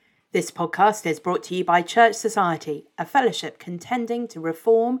This podcast is brought to you by Church Society, a fellowship contending to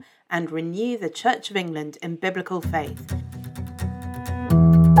reform and renew the Church of England in biblical faith.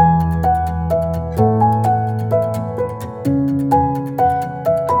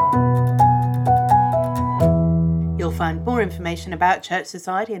 You'll find more information about Church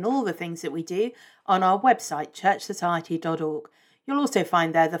Society and all the things that we do on our website, churchsociety.org. You'll also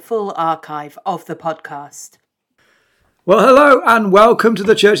find there the full archive of the podcast. Well, hello and welcome to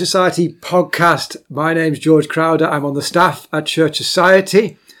the Church Society podcast. My name's George Crowder. I'm on the staff at Church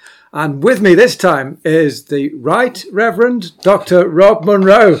Society. And with me this time is the Right Reverend Dr. Rob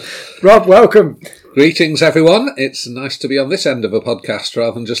Munro. Rob, welcome. Greetings, everyone. It's nice to be on this end of a podcast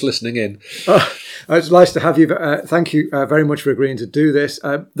rather than just listening in. It's nice to have you. Thank you very much for agreeing to do this.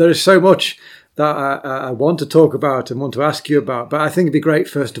 There is so much that I want to talk about and want to ask you about. But I think it'd be great,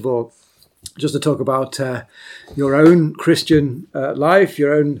 first of all, just to talk about your own Christian life,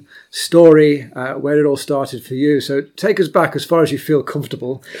 your own story, where it all started for you. So take us back as far as you feel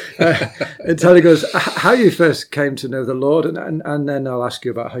comfortable in telling us how you first came to know the Lord, and then I'll ask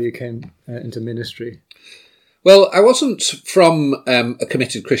you about how you came into ministry. Well, I wasn't from a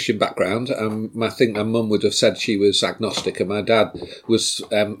committed Christian background. I think my mum would have said she was agnostic, and my dad was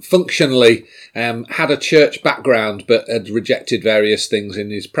functionally had a church background but had rejected various things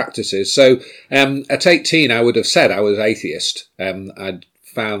in his practices. So at 18, I would have said I was atheist. I'd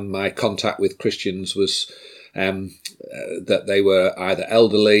found my contact with Christians was that they were either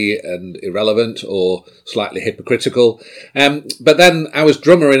elderly and irrelevant or slightly hypocritical. But then I was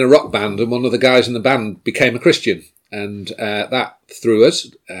drummer in a rock band, and one of the guys in the band became a Christian. And that threw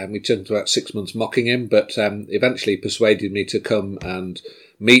us. We took about 6 months mocking him, but eventually persuaded me to come and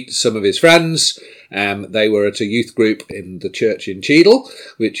meet some of his friends. They were at a youth group in the church in Cheadle,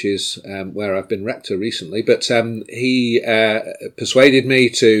 which is where I've been rector recently. But he persuaded me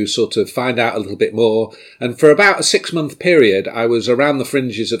to sort of find out a little bit more. And for about a 6-month period, I was around the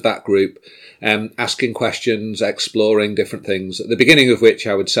fringes of that group, asking questions, exploring different things, at the beginning of which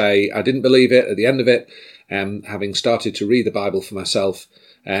I would say I didn't believe it. At the end of it, having started to read the Bible for myself,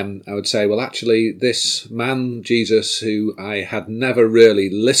 I would say, well, actually, this man, Jesus, who I had never really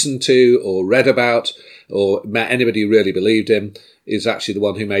listened to or read about or met anybody who really believed him, is actually the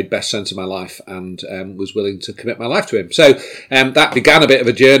one who made best sense of my life, and was willing to commit my life to him. So that began a bit of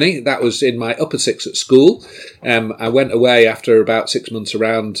a journey. That was in my upper sixth at school. I went away after about 6 months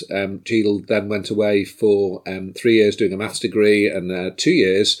around Cheadle, then went away for 3 years doing a maths degree, and 2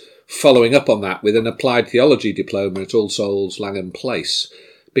 years following up on that with an applied theology diploma at All Souls Langham Place,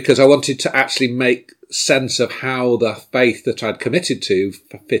 because I wanted to actually make sense of how the faith that I'd committed to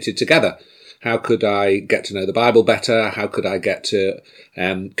fitted together. How could I get to know the Bible better? How could I get to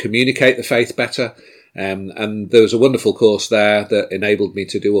communicate the faith better? And there was a wonderful course there that enabled me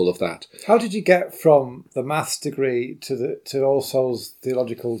to do all of that. How did you get from the maths degree to All Souls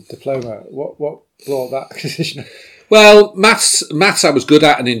theological diploma? What brought that decision? Well, maths I was good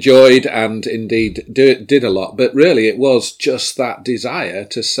at and enjoyed, and indeed did a lot. But really, it was just that desire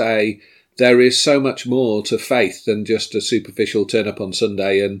to say there is so much more to faith than just a superficial turn up on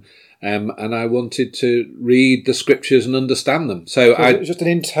Sunday, and I wanted to read the scriptures and understand them. So it was just an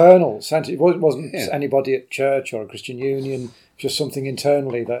internal sense. It wasn't anybody at church or a Christian union. Just something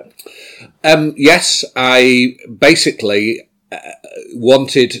internally that. Yes, I basically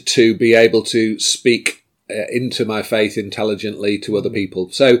wanted to be able to speak into my faith intelligently to other people.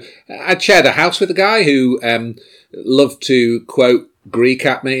 So I'd shared a house with a guy who loved to quote Greek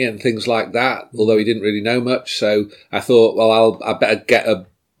at me and things like that, although he didn't really know much. So I thought, well, I better get a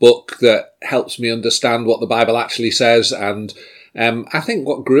book that helps me understand what the Bible actually says. And I think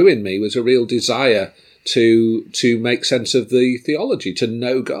what grew in me was a real desire to make sense of the theology, to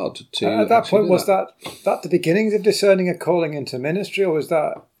know God. At that point, was that the beginnings of discerning a calling into ministry, or was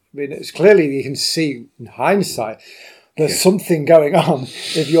that? I mean, it's clearly you can see in hindsight there's something going on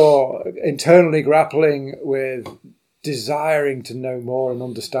if you're internally grappling with desiring to know more and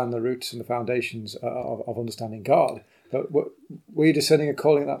understand the roots and the foundations of understanding God. But were you discerning a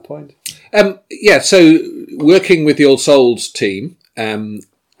calling at that point? So working with the All Souls team,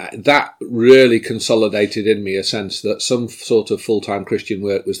 that really consolidated in me a sense that some sort of full-time Christian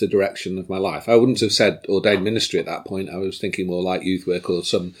work was the direction of my life. I wouldn't have said ordained ministry at that point. I was thinking more like youth work or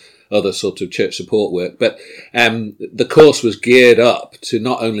some other sort of church support work. But the course was geared up to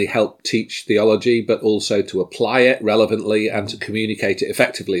not only help teach theology, but also to apply it relevantly and to communicate it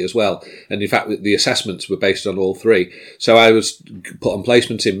effectively as well. And in fact, the assessments were based on all three. So I was put on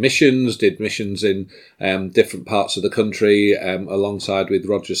placements in missions, did missions in different parts of the country, alongside with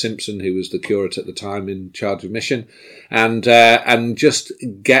Roger Simpson, who was the curate at the time in charge of mission, and just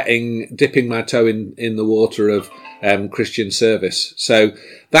dipping my toe in the water of Christian service. So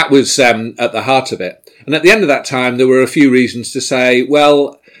that was at the heart of it. And at the end of that time, there were a few reasons to say,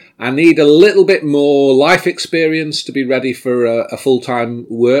 well, I need a little bit more life experience to be ready for a full-time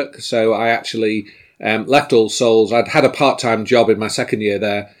work. So I actually left All Souls. I'd had a part-time job in my second year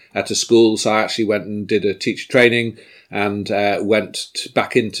there at a school, so I actually went and did a teacher training and went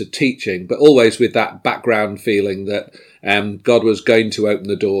back into teaching, but always with that background feeling that God was going to open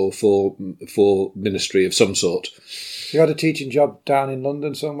the door for ministry of some sort. You had a teaching job down in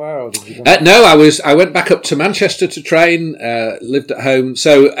London somewhere, or did you? No, I went back up to Manchester to train. Lived at home.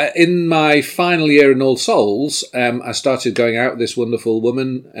 So in my final year in All Souls, I started going out with this wonderful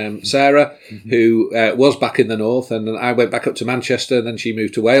woman, Sarah, who was back in the north, and then I went back up to Manchester. And then she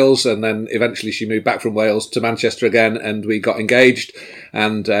moved to Wales, and then eventually she moved back from Wales to Manchester again, and we got engaged,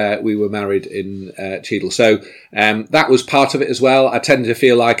 and we were married in Cheadle. So that was part of it as well. I tend to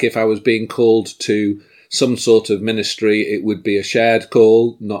feel like if I was being called to some sort of ministry, it would be a shared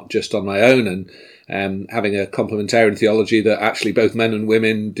call, not just on my own, and having a complementarian theology that actually both men and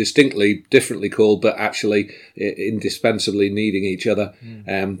women distinctly differently called, but actually indispensably needing each other.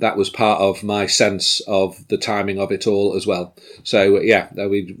 That was part of my sense of the timing of it all as well. So I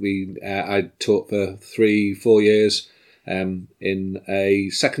taught for 3-4 years in a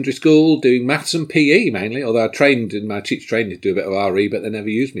secondary school doing maths and PE mainly, although I trained in my teacher training to do a bit of RE, but they never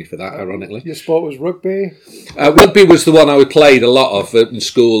used me for that, ironically. Your sport was rugby? Rugby was the one I played a lot of in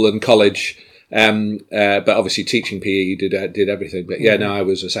school and college, but obviously teaching PE did everything. But no, I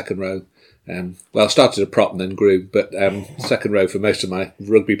was a second row. I started a prop and then grew, but second row for most of my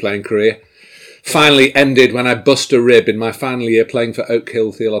rugby playing career. Finally ended when I bust a rib in my final year playing for Oak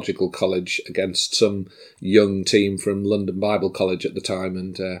Hill Theological College against some young team from London Bible College at the time.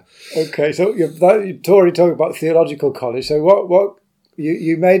 And okay, so you've already talked about theological college. So what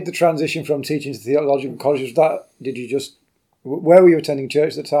you made the transition from teaching to theological college? Was that, where were you attending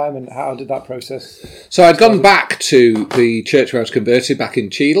church at the time, and how did that process? So I'd gone back to the church where I was converted back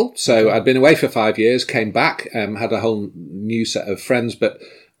in Cheadle. So I'd been away for 5 years, came back, had a whole new set of friends, but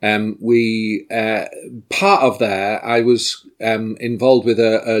part of there, I was involved with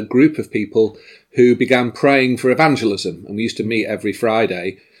a group of people who began praying for evangelism. And we used to meet every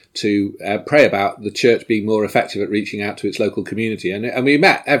Friday to pray about the church being more effective at reaching out to its local community. And we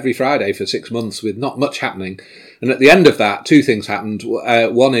met every Friday for 6 months with not much happening. And at the end of that, two things happened.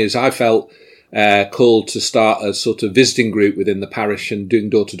 One is I felt called to start a sort of visiting group within the parish and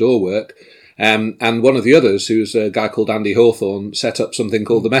doing door-to-door work. And one of the others, who's a guy called Andy Hawthorne, set up something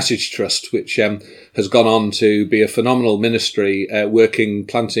called the Message Trust, which has gone on to be a phenomenal ministry,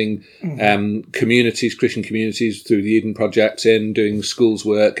 planting communities, Christian communities through the Eden Project, doing schools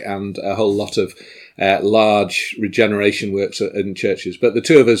work and a whole lot of large regeneration works in churches. But the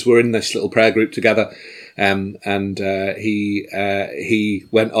two of us were in this little prayer group together. He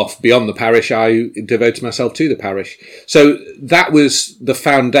went off beyond the parish. I devoted myself to the parish. So that was the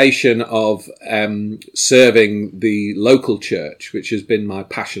foundation of serving the local church, which has been my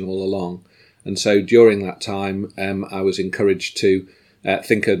passion all along. And so during that time, I was encouraged to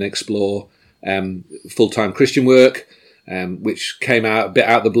think and explore full-time Christian work, which came out a bit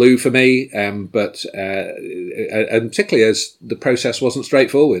out of the blue for me, but and particularly as the process wasn't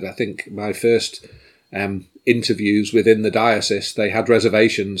straightforward. I think my first interviews within the diocese, they had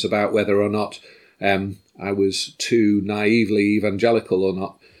reservations about whether or not I was too naively evangelical or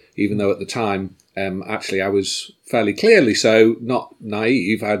not, even though at the time, actually I was fairly clearly so, not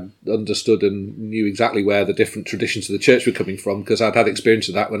naive. I'd understood and knew exactly where the different traditions of the church were coming from, because I'd had experience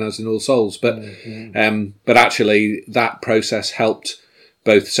of that when I was in All Souls. But actually that process helped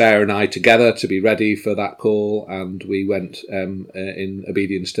both Sarah and I together to be ready for that call, and we went in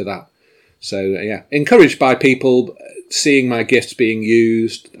obedience to that. So, encouraged by people, seeing my gifts being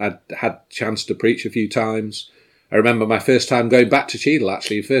used. I'd had a chance to preach a few times. I remember my first time going back to Cheadle,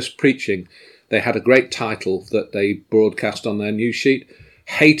 actually, first preaching. They had a great title that they broadcast on their news sheet.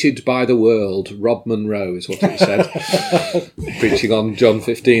 Hated by the World, Rob Munro is what it said. Preaching on John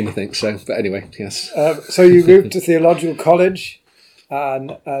 15, I think so. But anyway, yes. So you moved to theological college,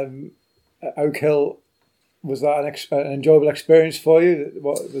 and Oak Hill. Was that an enjoyable experience for you?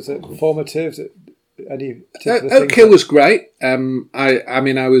 What was it? Formative? Any particular Oak Hill was great. I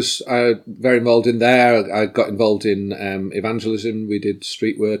was very involved in there. I got involved in evangelism. We did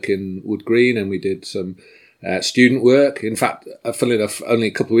street work in Wood Green, and we did some student work. In fact, funnily enough, only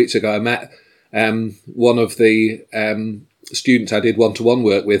a couple of weeks ago, I met one of the students I did one-to-one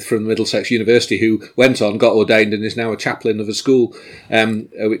work with from Middlesex University, who went on, got ordained, and is now a chaplain of a school,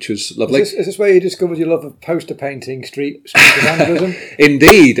 which was lovely. Is this where you discovered your love of poster painting, street evangelism?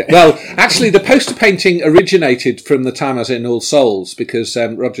 Indeed. Well, actually, the poster painting originated from the time I was in All Souls, because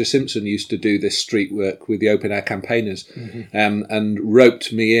Roger Simpson used to do this street work with the open air campaigners, and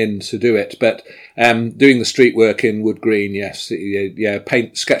roped me in to do it. But doing the street work in Wood Green, yes,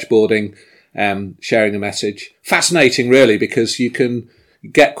 paint, sketchboarding, sharing a message. Fascinating, really, because you can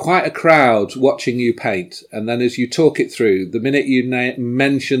get quite a crowd watching you paint, and then as you talk it through, the minute you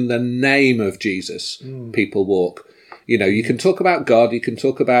mention the name of Jesus, people walk. You can talk about God, you can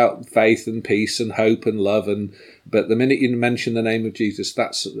talk about faith and peace and hope and love, but the minute you mention the name of Jesus,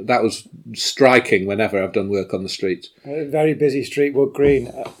 that was striking whenever I've done work on the street. A very busy street, Wood Green.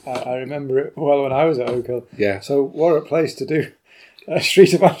 I remember it well when I was at Oak Hill. Yeah. So what a place to do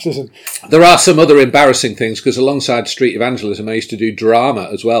street evangelism. There are some other embarrassing things, because alongside street evangelism I used to do drama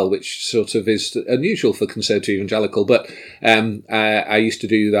as well, which sort of is unusual for conservative evangelical, but I used to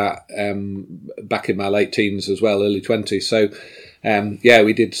do that back in my late teens as well, early 20s. So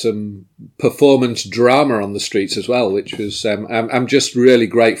we did some performance drama on the streets as well, which was I'm just really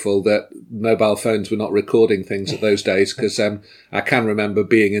grateful that mobile phones were not recording things at those days, because I can remember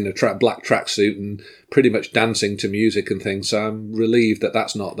being in a black tracksuit and pretty much dancing to music and things. So I'm relieved that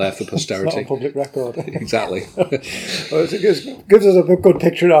that's not there for posterity. It's not a public record. Exactly. Well, it gives us a good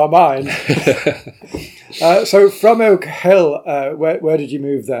picture in our mind. So from Oak Hill, where did you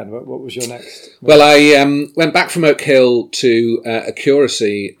move then? What was your next? Well, I went back from Oak Hill to a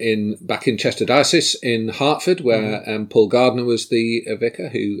curacy back in Chester Diocese in Hertford, where Paul Gardner was the vicar,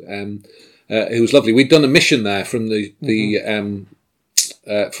 who was lovely. We'd done a mission there from the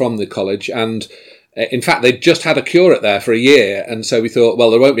college, and in fact, they'd just had a curate there for a year, and so we thought,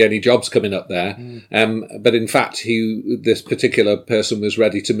 well, there won't be any jobs coming up there. But in fact, this particular person was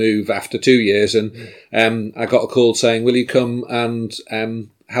ready to move after 2 years, and I got a call saying, will you come and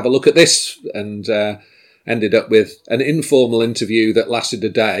have a look at this? And ended up with an informal interview that lasted a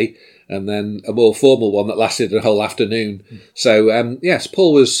day, and then a more formal one that lasted a whole afternoon. So, yes,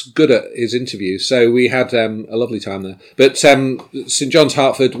 Paul was good at his interviews. So we had a lovely time there. But St John's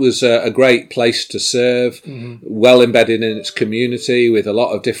Hertford was a great place to serve, well embedded in its community, with a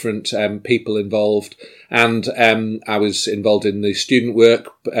lot of different people involved. And I was involved in the student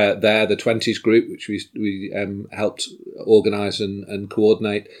work there, the 20s group, which we helped organise and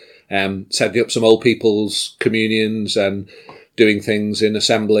coordinate, setting up some old people's communions and doing things in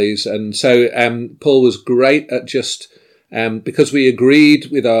assemblies. And so Paul was great at just, because we agreed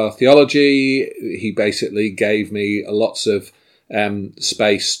with our theology, he basically gave me lots of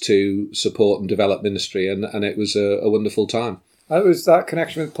space to support and develop ministry, and it was a wonderful time. Was that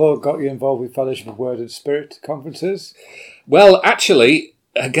connection with Paul got you involved with Fellowship of Word and Spirit conferences? Well, actually,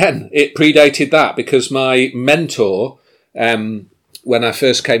 again, it predated that, because my mentor, when I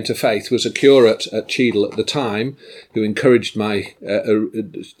first came to faith, was a curate at Cheadle at the time, who encouraged my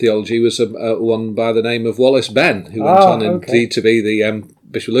theology, was one by the name of Wallace Ben, who went on indeed to be the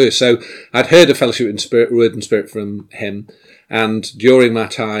Bishop of Lewis. So I'd heard of Fellowship in Spirit, Word and Spirit from him, and during my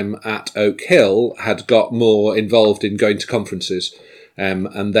time at Oak Hill had got more involved in going to conferences.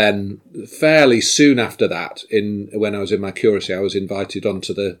 And then fairly soon after that, when I was in my curacy, I was invited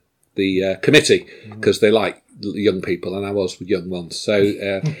onto the committee, because they like young people, and I was young once. So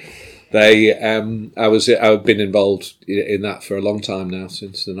I've been involved in that for a long time now,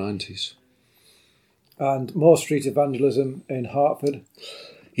 since the 90s. And more street evangelism in Hertford.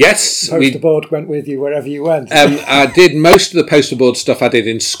 Yes, poster board went with you wherever you went. I did most of the poster board stuff I did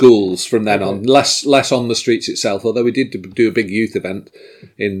in schools from then on, less on the streets itself, although we did do a big youth event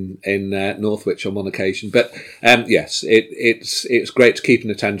in Northwich on one occasion. But yes, it's great to keep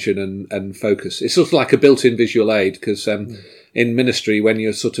an attention and focus. It's sort of like a built-in visual aid, because in ministry, when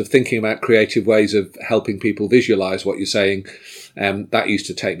you're sort of thinking about creative ways of helping people visualise what you're saying, that used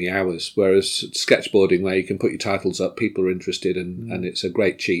to take me hours, whereas sketchboarding, where you can put your titles up, people are interested, and it's a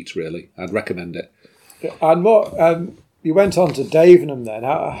great cheat, really. I'd recommend it. And what you went on to Davenham then.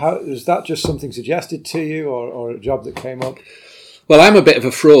 How was that just something suggested to you, or a job that came up? Well, I'm a bit of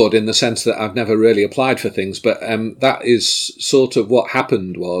a fraud in the sense that I've never really applied for things, but that is sort of what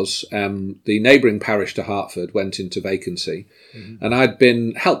happened. Was the neighbouring parish to Hertford went into vacancy, and I'd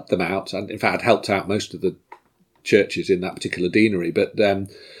helped them out. And in fact, I'd helped out most of the churches in that particular deanery, but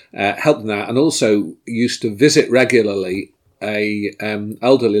helped them out, and also used to visit regularly a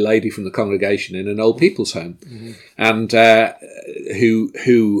elderly lady from the congregation in an old people's home, and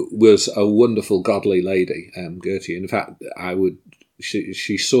who was a wonderful, godly lady, Gertie. In fact,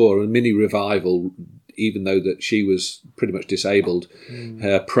 she saw a mini revival, even though that she was pretty much disabled.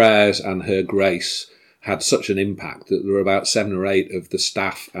 Her prayers and her grace had such an impact that there were about 7 or 8 of the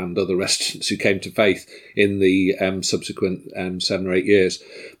staff and other residents who came to faith in the subsequent 7 or 8 years.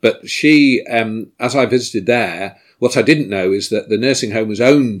 But she, as I visited there, what I didn't know is that the nursing home was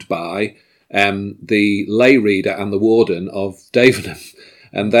owned by the lay reader and the warden of Davenham.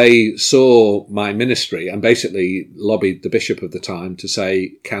 And they saw my ministry and basically lobbied the bishop of the time to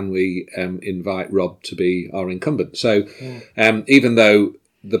say, can we invite Rob to be our incumbent? So even though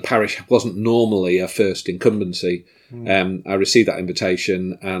the parish wasn't normally a first incumbency, I received that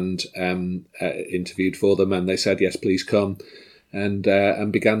invitation and interviewed for them, and they said, yes, please come,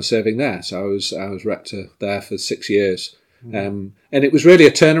 and began serving there. So I was rector there for 6 years. And it was really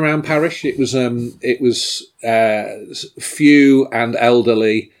a turnaround parish. It was few and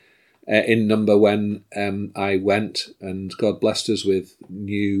elderly in number when I went, and God blessed us with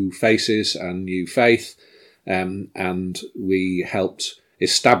new faces and new faith, and we helped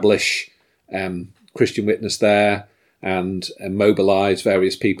establish Christian Witness there and mobilise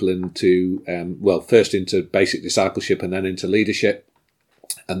various people into first into basic discipleship and then into leadership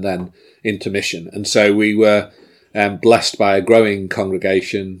and then into mission. And so we were blessed by a growing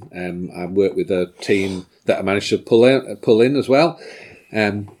congregation. I worked with a team that I managed to pull in as well.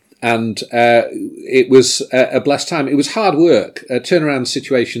 It was a blessed time. It was hard work. Turnaround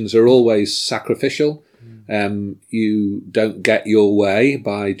situations are always sacrificial. You don't get your way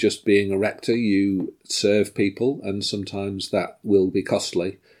by just being a rector. You serve people, and sometimes that will be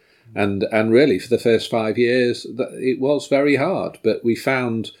costly. And really, for the first 5 years, it was very hard. But we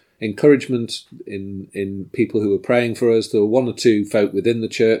found encouragement in people who were praying for us. There were 1 or 2 folk within the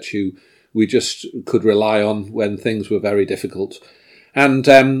church who we just could rely on when things were very difficult. And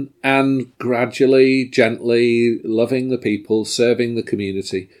gradually, gently, loving the people, serving the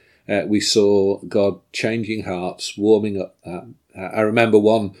community, we saw God changing hearts, warming up. I remember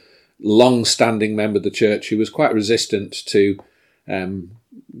one long-standing member of the church who was quite resistant to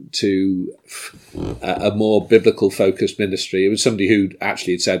a more biblical-focused ministry. It was somebody who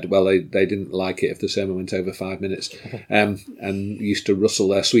actually had said, well, they didn't like it if the sermon went over 5 minutes, and used to rustle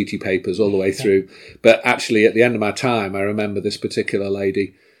their sweetie papers all the way through. But actually, at the end of my time, I remember this particular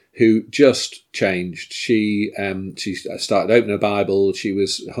lady who just changed. She started opening her Bible. She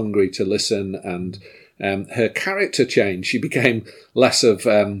was hungry to listen, and her character changed. She became less of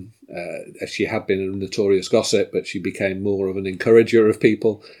she had been a notorious gossip, but she became more of an encourager of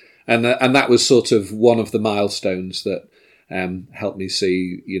people, and that was sort of one of the milestones that helped me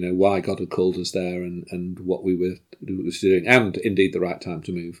see, why God had called us there and what we were doing, and indeed the right time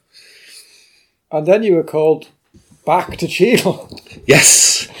to move. And then you were called back to Cheadle.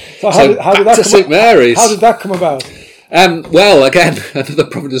 Yes. So how did that to St Mary's. How did that come about? Well, again, another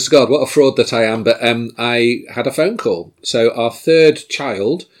providence of God. What a fraud that I am. But I had a phone call. So our 3rd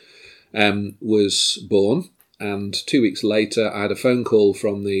child was born, and 2 weeks later I had a phone call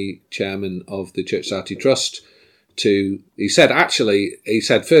from the chairman of the Church Society Trust. He said,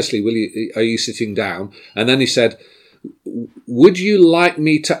 firstly, are you sitting down? And then he said, would you like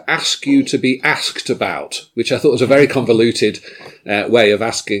me to ask you to be asked about? Which I thought was a very convoluted way of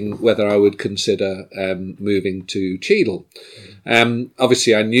asking whether I would consider moving to Cheadle.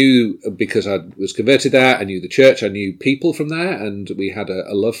 Obviously, I knew, because I was converted there, I knew the church, I knew people from there, and we had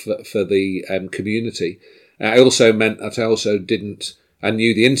a love for the community. I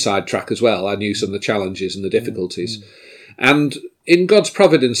knew the inside track as well. I knew some of the challenges and the difficulties. And in God's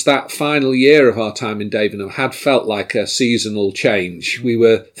providence, that final year of our time in Davenham had felt like a seasonal change. We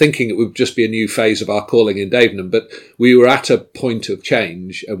were thinking it would just be a new phase of our calling in Davenham, but we were at a point of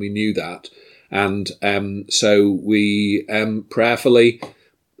change, and we knew that. And so we prayerfully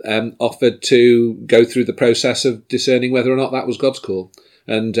offered to go through the process of discerning whether or not that was God's call.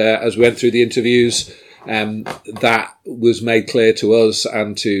 And as we went through the interviews, that was made clear to us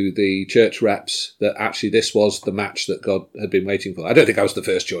and to the church reps that actually this was the match that God had been waiting for. I don't think I was the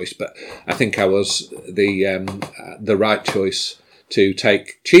first choice, but I think I was the right choice to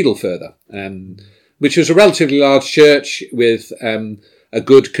take Cheadle further, which was a relatively large church with a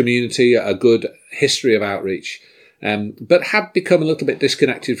good community, a good history of outreach, but had become a little bit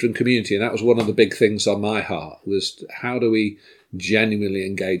disconnected from community. And that was one of the big things on my heart, was how do we genuinely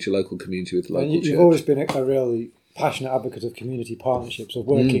engage a local community with local church? You've always been a really passionate advocate of community partnerships, of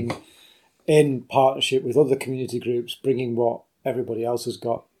working in partnership with other community groups, bringing what everybody else has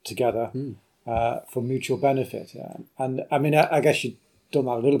got together for mutual benefit. And I mean, I guess you've done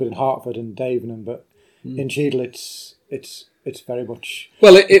that a little bit in Hertford and Davenham, but in Cheadle, it's very much...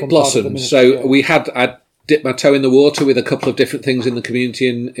 Well, it blossomed. So I dipped my toe in the water with a couple of different things in the community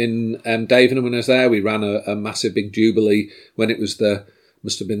in Davenham when I was there. We ran a massive big jubilee when it was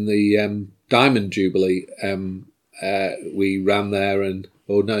must have been the Diamond Jubilee. We ran there it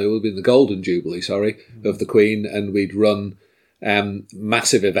would have been the Golden Jubilee, of the Queen, and we'd run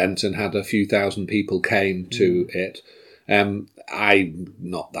massive event and had a few thousand people came to it. I'm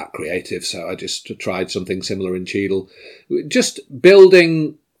not that creative, so I just tried something similar in Cheadle. Just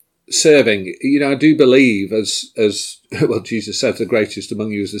building, serving. I do believe, as well, Jesus said, the greatest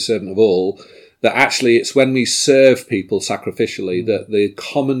among you is the servant of all, that actually it's when we serve people sacrificially that the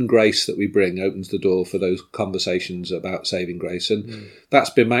common grace that we bring opens the door for those conversations about saving grace. And that's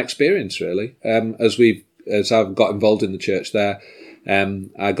been my experience, really. As I've got involved in the church there,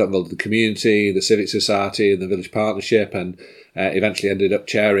 I got involved in the community, the civic society and the village partnership, and eventually ended up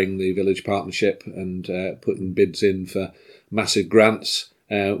chairing the village partnership and putting bids in for massive grants,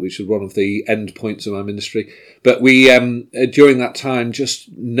 which was one of the end points of my ministry. But we, during that time, just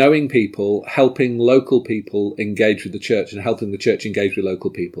knowing people, helping local people engage with the church and helping the church engage with local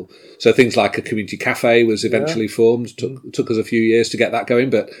people. So things like a community cafe was eventually formed. Took us a few years to get that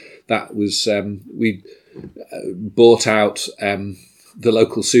going, but that was, we bought out the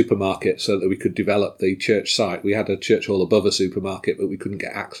local supermarket so that we could develop the church site. We had a church hall above a supermarket, but we couldn't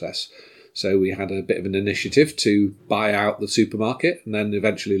get access. So we had a bit of an initiative to buy out the supermarket and then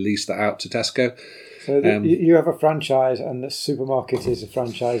eventually lease that out to Tesco. So you have a franchise and the supermarket is a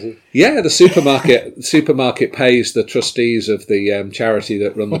franchisee? Yeah, the supermarket pays the trustees of the charity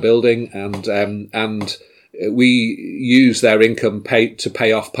that run the building, and we use their income to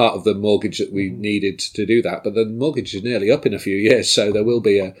pay off part of the mortgage that we needed to do that. But the mortgage is nearly up in a few years, so there will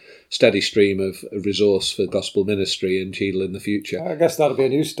be a steady stream of resource for gospel ministry in Cheadle in the future. I guess that'll be a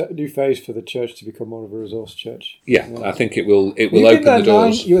new phase for the church to become more of a resource church. Yeah, I think it will open the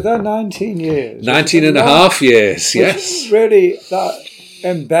doors. You were there 19 years. 19 and a half years, yes. Really, that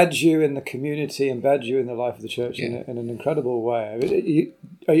embeds you in the community, embeds you in the life of the church in an incredible way. I mean,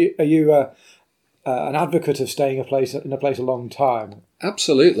 are you an advocate of staying in a place a long time?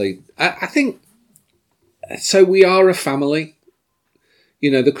 Absolutely. I think, so we are a family.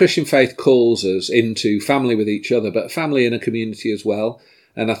 The Christian faith calls us into family with each other, but family in a community as well.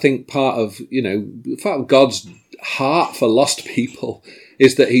 And I think part of God's heart for lost people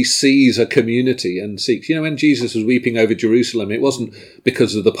is that he sees a community and seeks. When Jesus was weeping over Jerusalem, it wasn't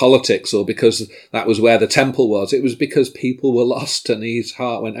because of the politics or because that was where the temple was. It was because people were lost and his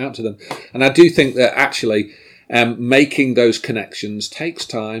heart went out to them. And I do think that actually making those connections takes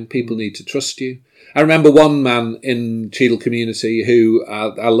time. People need to trust you. I remember one man in Cheadle community who,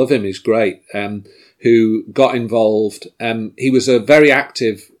 I love him, he's great, who got involved. He was a very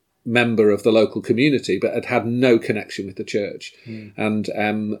active member of the local community, but had no connection with the church. And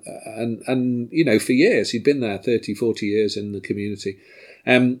for years, he'd been there 30, 40 years in the community.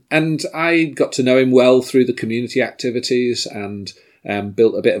 And I got to know him well through the community activities and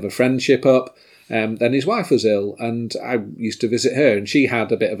built a bit of a friendship up. Then his wife was ill, and I used to visit her, and she had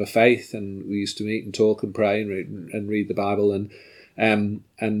a bit of a faith, and we used to meet and talk and pray and read the Bible. And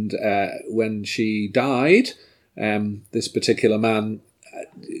when she died, this particular man,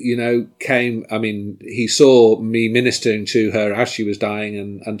 came. I mean, he saw me ministering to her as she was dying,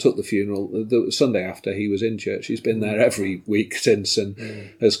 and took the funeral the Sunday after he was in church. He's been there every week since, and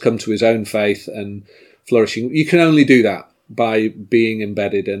has come to his own faith and flourishing. You can only do that by being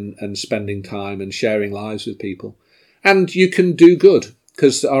embedded and spending time and sharing lives with people. And you can do good,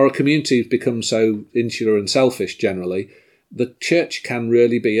 because our community has become so insular and selfish generally. The church can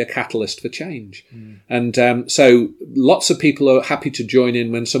really be a catalyst for change. And so lots of people are happy to join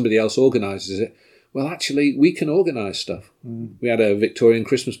in when somebody else organises it. Well, actually, we can organise stuff. We had a Victorian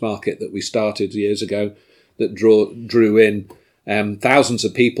Christmas market that we started years ago that drew in thousands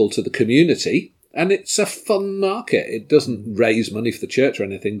of people to the community. And it's a fun market. It doesn't raise money for the church or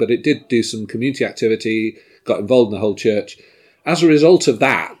anything, but it did do some community activity, got involved in the whole church. As a result of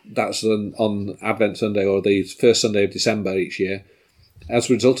that, that's on Advent Sunday or the first Sunday of December each year. As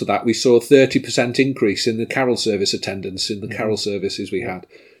a result of that, we saw a 30% increase in the carol service attendance in the carol services we had,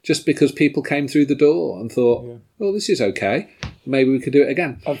 just because people came through the door and thought, well, this is okay. Maybe we could do it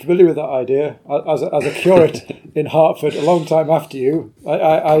again. I'm familiar with that idea. As a curate in Hertford, a long time after you,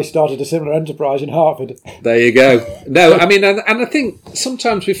 I started a similar enterprise in Hertford. There you go. No, I mean, and I think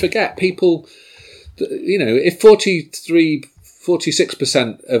sometimes we forget people, if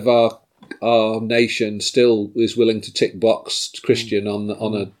 46% of our our nation still is willing to tick box Christian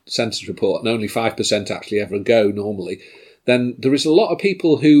on a census report, and only 5% actually ever go normally, then there is a lot of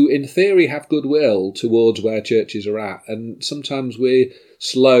people who, in theory, have goodwill towards where churches are at, and sometimes we're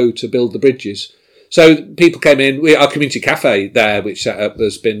slow to build the bridges. So people came in. Our community cafe there, which set up,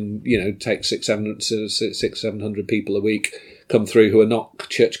 has been, takes 600-700 people a week come through who are not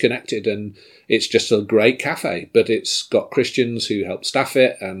church connected, and it's just a great cafe. But it's got Christians who help staff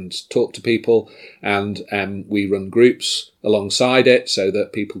it and talk to people, and we run groups alongside it so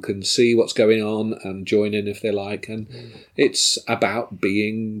that people can see what's going on and join in if they like. And it's about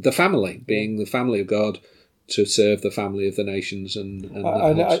being the family of God, to serve the family of the nations. And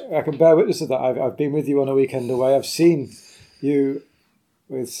I can bear witness to that. I've been with you on a weekend away. I've seen you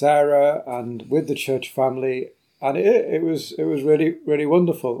with Sarah and with the church family, and it was really, really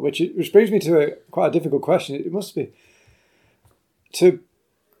wonderful. Which brings me to quite a difficult question. It must be to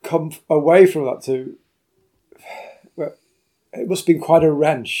come away from that. It must have been quite a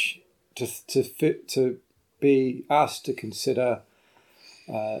wrench to be asked to consider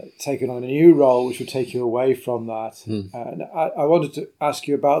taking on a new role which would take you away from that. And I wanted to ask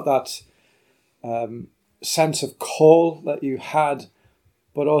you about that sense of call that you had,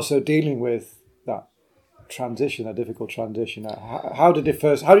 but also dealing with that transition, a difficult transition. How did you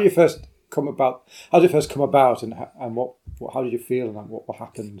first come about, and how did you feel, and what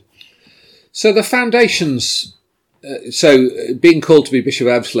happened? So the foundations. So being called to be Bishop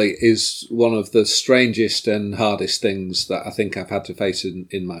of Ebbsfleet is one of the strangest and hardest things that I think I've had to face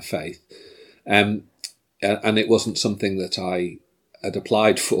in my faith. And it wasn't something that I had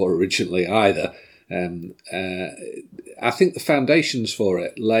applied for originally either. I think the foundations for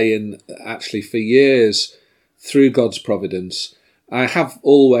it lay in, actually, for years, through God's providence, I have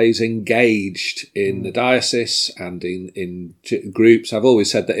always engaged in the diocese and in groups. I've always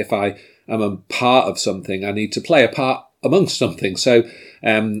said that if I am a part of something, I need to play a part amongst something. So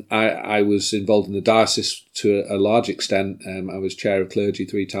I was involved in the diocese to a large extent. I was chair of clergy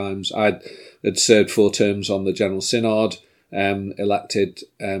 3 times. I had served 4 terms on the General Synod, elected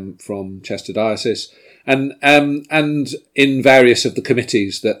from Chester Diocese, and in various of the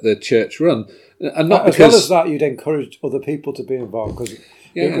committees that the church run. And not as because, well as that, you'd encourage other people to be involved, because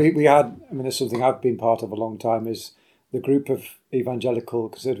we had. I mean, there's something I've been part of a long time, is the group of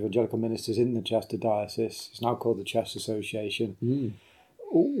conservative evangelical ministers in the Chester Diocese. It's now called the Chester Association,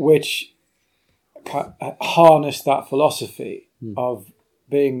 which harnessed that philosophy of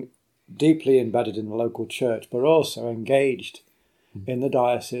being deeply embedded in the local church, but also engaged in the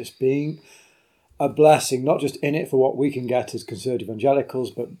diocese, being a blessing, not just in it for what we can get as conservative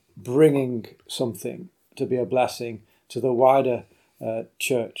evangelicals, but bringing something to be a blessing to the wider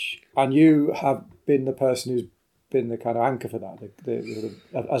church. And you have been the person who's been the kind of anchor for that.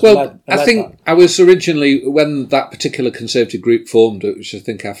 I think I was originally, when that particular conservative group formed, which I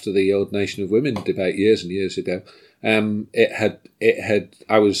think after the Ordination of Women debate years and years ago,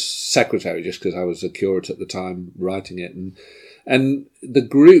 I was secretary just because I was a curate at the time writing it, and the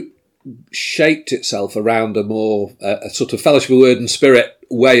group shaped itself around a more a sort of fellowship of word and spirit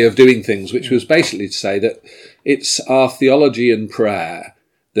way of doing things, which was basically to say that it's our theology and prayer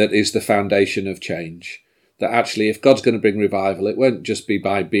that is the foundation of change. That actually, if God's going to bring revival, it won't just be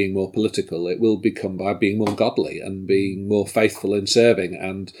by being more political. It will become by being more godly and being more faithful in serving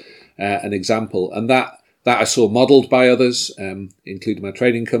and an example. And that I saw modelled by others, including my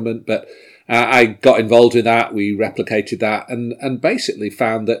trade incumbent. But I got involved with that. We replicated that and basically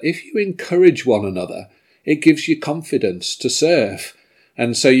found that if you encourage one another, it gives you confidence to serve.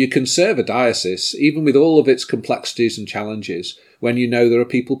 And so you can serve a diocese, even with all of its complexities and challenges, when you know there are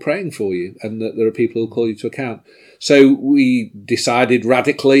people praying for you and that there are people who call you to account. So we decided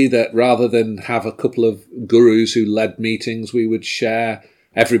radically that rather than have a couple of gurus who led meetings, we would share.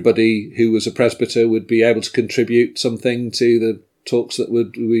 Everybody who was a presbyter would be able to contribute something to the talks that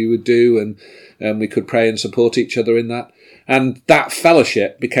we would do, and we could pray and support each other in that. And that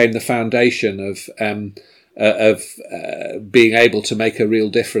fellowship became the foundation of being able to make a real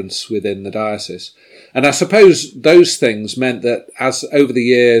difference within the diocese. And I suppose those things meant that as over the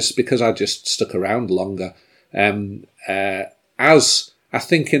years, because I just stuck around longer, as I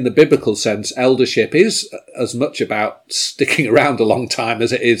think in the biblical sense, eldership is as much about sticking around a long time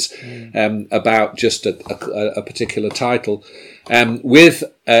as it is about just a particular title, with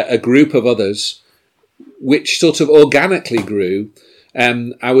a group of others, which sort of organically grew.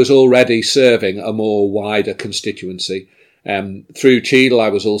 I was already serving a more wider constituency. Through Cheadle, I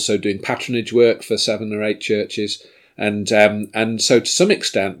was also doing patronage work for 7 or 8 churches. And so to some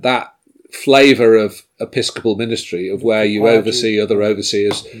extent, that flavour of Episcopal ministry, of where you oversee other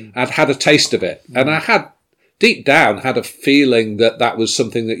overseers. I'd had a taste of it. And I had, deep down, had a feeling that was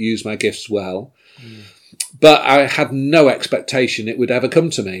something that used my gifts well. But I had no expectation it would ever come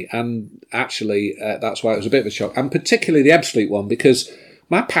to me. And actually, that's why it was a bit of a shock. And particularly the Ebbsfleet one, because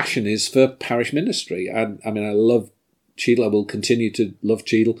my passion is for parish ministry. And I mean, I love Cheadle. I will continue to love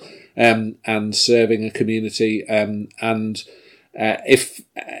Cheadle, and serving a community. If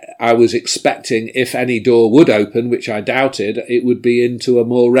I was expecting, if any door would open, which I doubted, it would be into a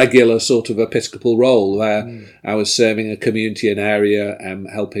more regular sort of Episcopal role where I was serving a community, an area,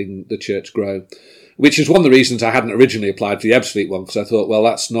 helping the church grow. Which is one of the reasons I hadn't originally applied for the Ebbsfleet one, because I thought, well,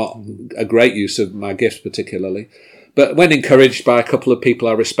 that's not a great use of my gifts particularly. But when encouraged by a couple of people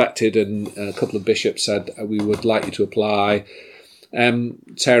I respected, and a couple of bishops said, we would like you to apply,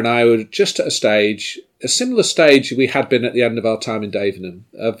 Sarah and I were just at a similar stage we had been at the end of our time in Davenham,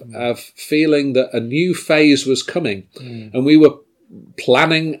 of feeling that a new phase was coming. And we were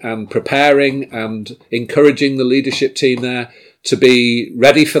planning and preparing and encouraging the leadership team there to be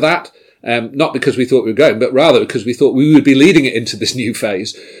ready for that. Not because we thought we were going, but rather because we thought we would be leading it into this new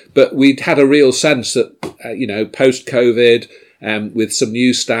phase. But we'd had a real sense that, post-COVID, with some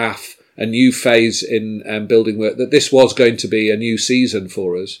new staff, a new phase in building work, that this was going to be a new season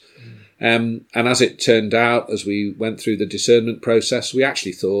for us. And as it turned out, as we went through the discernment process, we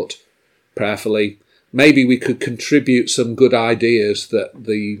actually thought prayerfully, maybe we could contribute some good ideas that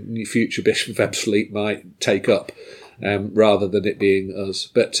the future Bishop of Ebbsfleet might take up. Rather than it being us.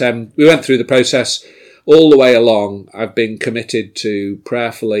 But we went through the process all the way along. I've been committed to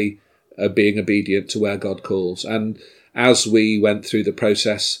prayerfully being obedient to where God calls. And as we went through the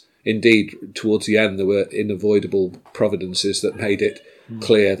process, indeed, towards the end, there were unavoidable providences that made it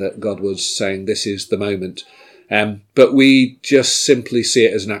clear that God was saying, this is the moment. But we just simply see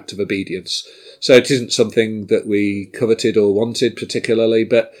it as an act of obedience. So it isn't something that we coveted or wanted particularly,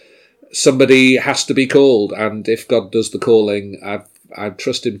 but somebody has to be called, and if God does the calling, I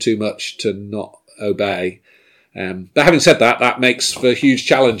trust him too much to not obey. But having said that, that makes for huge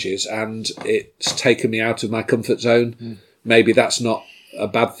challenges, and it's taken me out of my comfort zone. Maybe that's not a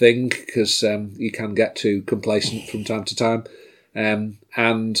bad thing, because you can get too complacent from time to time.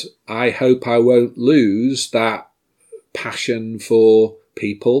 And I hope I won't lose that passion for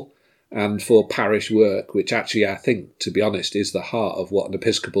people and for parish work, which actually I think, to be honest, is the heart of what an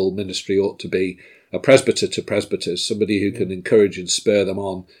Episcopal ministry ought to be. A presbyter to presbyters, somebody who can encourage and spur them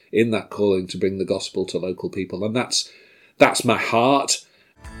on in that calling to bring the gospel to local people. And that's my heart.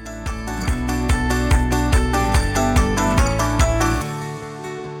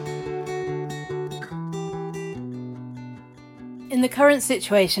 In the current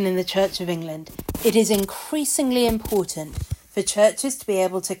situation in the Church of England, it is increasingly important for churches to be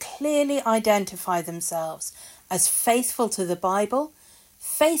able to clearly identify themselves as faithful to the Bible,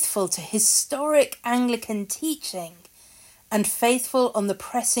 faithful to historic Anglican teaching, and faithful on the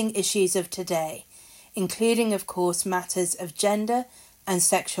pressing issues of today, including, of course, matters of gender and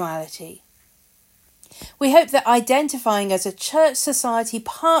sexuality. We hope that identifying as a church society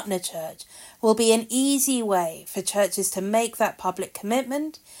partner church will be an easy way for churches to make that public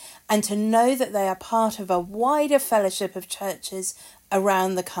commitment and to know that they are part of a wider fellowship of churches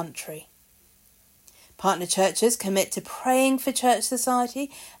around the country. Partner churches commit to praying for church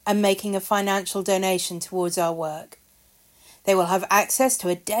society and making a financial donation towards our work. They will have access to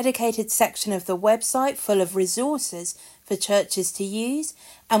a dedicated section of the website full of resources for churches to use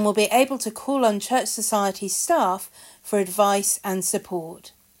and will be able to call on church society staff for advice and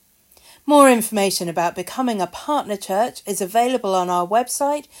support. More information about becoming a partner church is available on our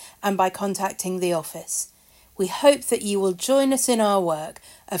website and by contacting the office. We hope that you will join us in our work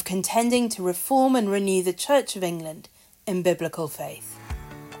of contending to reform and renew the Church of England in biblical faith.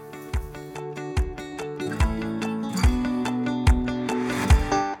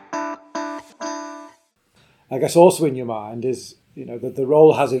 I guess also in your mind is, that the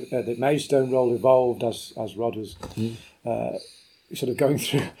role has the Maidstone role evolved as Rod was sort of going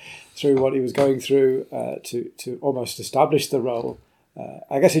through what he was going through to almost establish the role.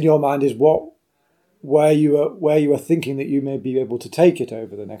 I guess in your mind is where you were thinking that you may be able to take it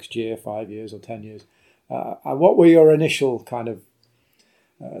over the next year, 5 years or 10 years, and what were your initial kind of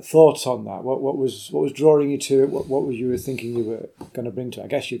thoughts on that? What was drawing you to it? What was you thinking you were going to bring to it? I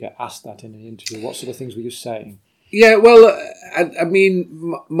guess you get asked that in an interview. What sort of things were you saying? Yeah, well, I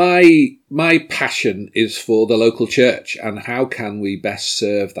mean, my passion is for the local church and how can we best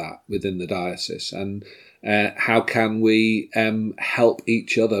serve that within the diocese. And how can we help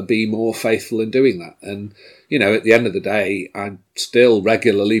each other be more faithful in doing that? And, at the end of the day, I still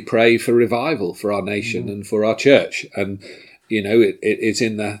regularly pray for revival for our nation and for our church. And, it's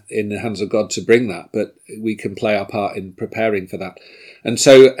in the hands of God to bring that, but we can play our part in preparing for that. And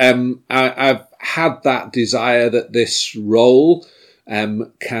so I've had that desire that this role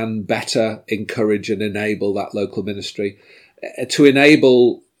can better encourage and enable that local ministry, to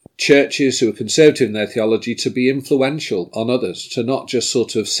enable churches who are conservative in their theology to be influential on others, to not just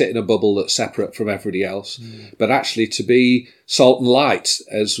sort of sit in a bubble that's separate from everybody else, but actually to be salt and light,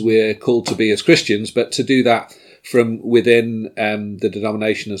 as we're called to be as Christians, but to do that from within the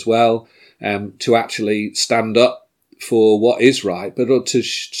denomination as well, to actually stand up for what is right, but to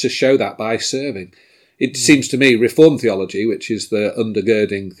show that by serving. It seems to me Reformed theology, which is the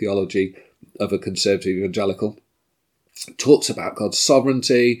undergirding theology of a conservative evangelical, talks about God's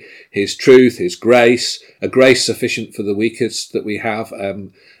sovereignty, his truth, his grace, a grace sufficient for the weakest that we have,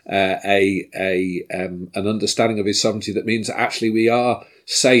 an understanding of his sovereignty that means that actually we are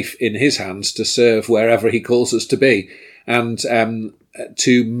safe in his hands to serve wherever he calls us to be, and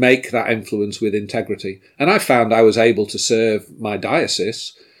to make that influence with integrity. And I found I was able to serve my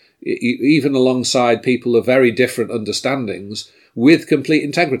diocese, even alongside people of very different understandings, with complete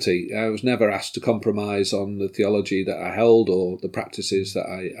integrity. I was never asked to compromise on the theology that I held or the practices that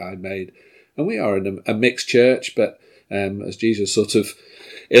I made. And we are in a mixed church, but as Jesus sort of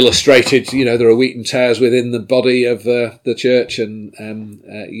illustrated, there are wheat and tares within the body of the church, and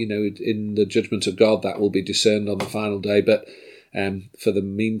in the judgment of God that will be discerned on the final day. But for the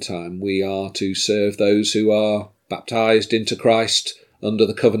meantime, we are to serve those who are baptized into Christ under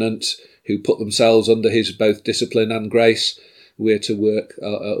the covenant, who put themselves under his both discipline and grace. We're to work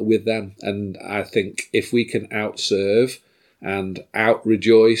with them. And I think if we can outserve and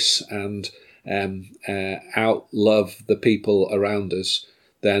out-rejoice and out-love the people around us,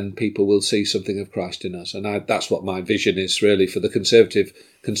 then people will see something of Christ in us. And that's what my vision is really for the Conservative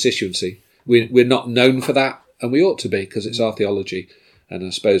constituency. We're not known for that, and we ought to be, because it's our theology. And I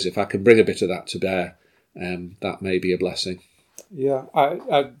suppose if I can bring a bit of that to bear, that may be a blessing. Yeah,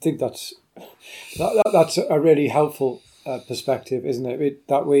 I think that's a really helpful perspective, isn't it?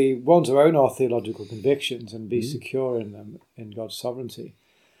 That we want to own our theological convictions and be secure in them, in God's sovereignty,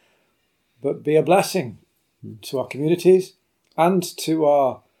 but be a blessing to our communities and to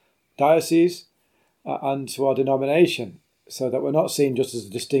our diocese and to our denomination, so that we're not seen just as a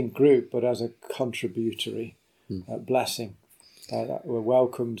distinct group, but as a contributory blessing. That we're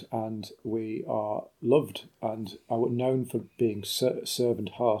welcomed and we are loved and are known for being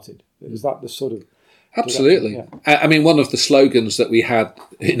servant-hearted. Is that the sort of... Absolutely. Yeah. I mean, one of the slogans that we had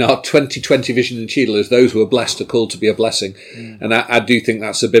in our 2020 vision in Cheadle is those who are blessed are called to be a blessing. And I do think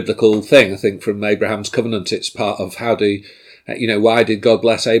that's a biblical thing. I think from Abraham's covenant, it's part of how why did God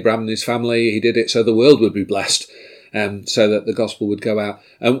bless Abraham and his family? He did it so the world would be blessed, so that the gospel would go out.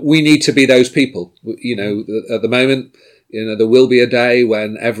 And we need to be those people. At the moment, there will be a day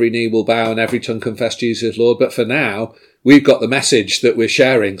when every knee will bow and every tongue confess Jesus is Lord. But for now, we've got the message that we're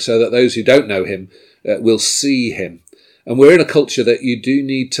sharing so that those who don't know him will see him. And we're in a culture that you do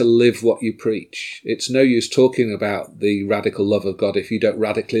need to live what you preach. It's no use talking about the radical love of God if you don't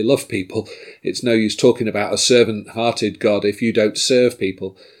radically love people. It's no use talking about a servant-hearted God if you don't serve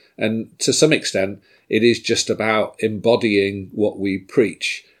people. And to some extent, it is just about embodying what we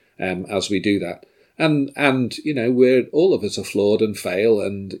preach as we do that. And we're all of us are flawed and fail,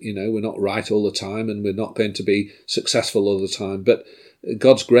 and we're not right all the time, and we're not going to be successful all the time. But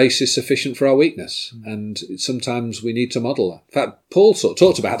God's grace is sufficient for our weakness, and sometimes we need to model that. In fact, Paul sort of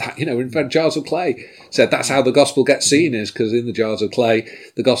talked about that. In jars of clay, said that's how the gospel gets seen, is because in the jars of clay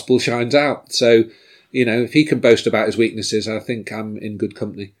the gospel shines out. So, if he can boast about his weaknesses, I think I'm in good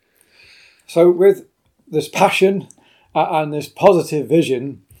company. So, with this passion and this positive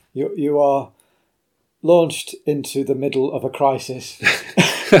vision, you are launched into the middle of a crisis.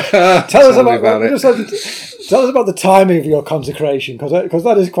 Tell us about the timing of your consecration, because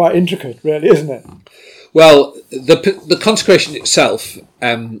that is quite intricate, really, isn't it? Well, the consecration itself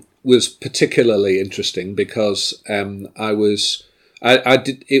was particularly interesting because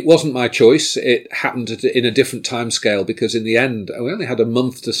it wasn't my choice. It happened in a different time scale, because in the end, we only had a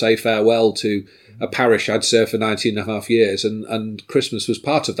month to say farewell to a parish I'd served for 19 and a half years, and Christmas was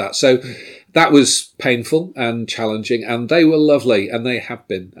part of that. So that was painful and challenging, and they were lovely, and they have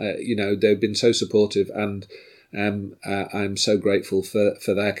been. They've been so supportive, and I'm so grateful for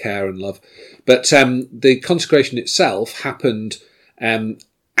their care and love. But the consecration itself happened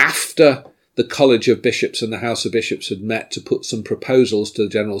after the College of Bishops and the House of Bishops had met to put some proposals to the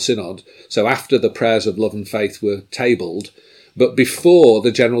General Synod. So after the prayers of love and faith were tabled, but before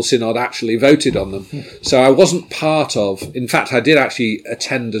the General Synod actually voted on them. So I wasn't part of, in fact, I did actually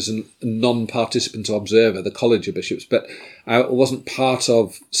attend as a non-participant observer, the College of Bishops, but I wasn't part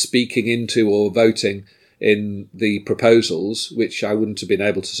of speaking into or voting in the proposals, which I wouldn't have been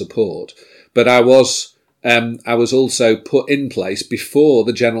able to support. But I was also put in place before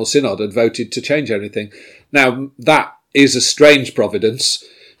the General Synod had voted to change anything. Now, that is a strange providence,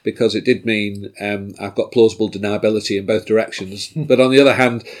 because it did mean I've got plausible deniability in both directions. But on the other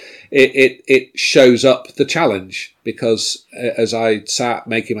hand, it shows up the challenge, because as I sat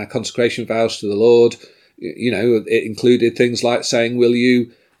making my consecration vows to the Lord, it included things like saying, will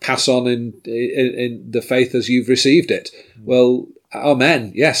you pass on in the faith as you've received it? Well,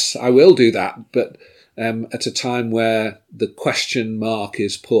 amen. Yes, I will do that. But at a time where the question mark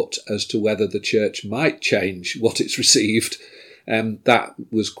is put as to whether the church might change what it's received, that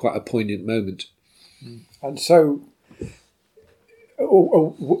was quite a poignant moment. And so,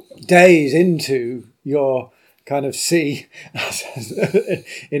 days into your kind of see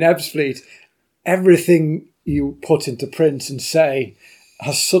in Ebbsfleet, everything you put into print and say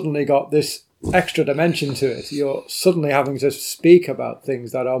has suddenly got this extra dimension to it. You're suddenly having to speak about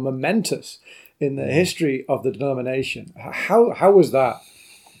things that are momentous in the history of the denomination. How was that?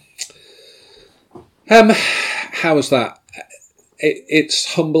 How was that?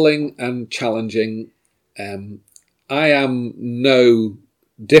 It's humbling and challenging. I am no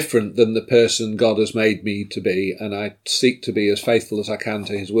different than the person God has made me to be, and I seek to be as faithful as I can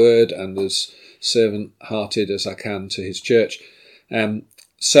to his word and as servant-hearted as I can to his church.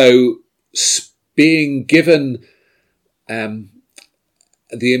 So being given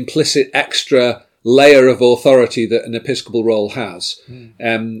the implicit extra layer of authority that an episcopal role has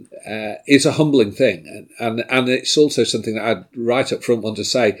is a humbling thing, and it's also something that I'd right up front want to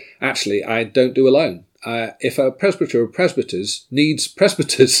say, actually, I don't do alone. If a presbyter of presbyters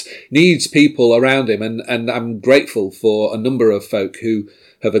needs people around him, and I'm grateful for a number of folk who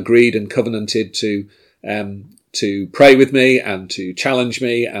have agreed and covenanted to pray with me and to challenge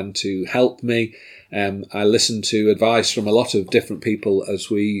me and to help me. I listen to advice from a lot of different people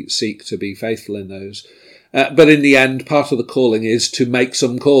as we seek to be faithful in those. But in the end, part of the calling is to make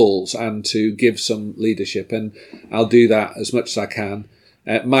some calls and to give some leadership, and I'll do that as much as I can.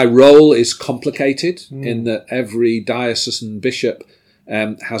 My role is complicated in that every diocesan bishop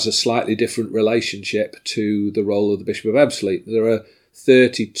has a slightly different relationship to the role of the Bishop of Ebbsfleet. There are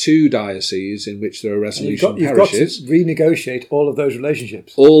 32 dioceses in which there are resolution parishes. You've got to renegotiate all of those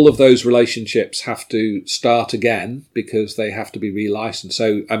relationships. All of those relationships have to start again because they have to be relicensed.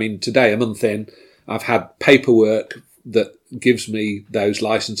 So, I mean, today, a month in, I've had paperwork that gives me those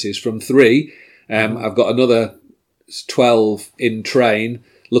licenses from 3. I've got another 12 in train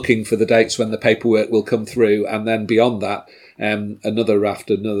looking for the dates when the paperwork will come through. And then beyond that, another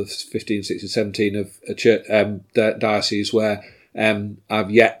 15, 16, 17 of a church, dioceses where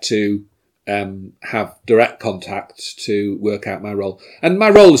I've yet to have direct contact to work out my role. And my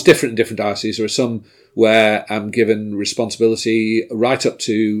role is different in different dioceses. There are some where I'm given responsibility right up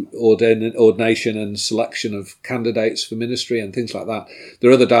to ordination and selection of candidates for ministry and things like that. There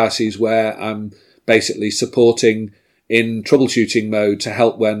are other dioceses where I'm basically supporting in troubleshooting mode to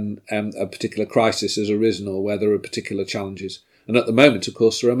help when a particular crisis has arisen or where there are particular challenges. And at the moment, of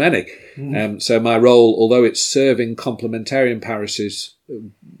course, there are many. So my role, although it's serving complementarian parishes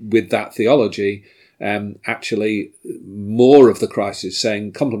with that theology, actually more of the crisis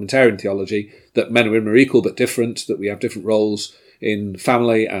saying complementarian theology, that men and women are equal but different, that we have different roles in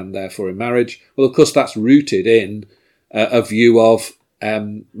family and therefore in marriage. Well, of course, that's rooted in a view of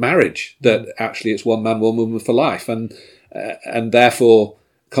marriage, that actually it's one man, one woman for life. And therefore,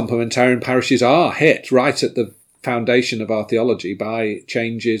 complementarian parishes are hit right at the foundation of our theology by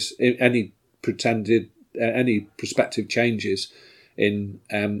changes, any prospective changes in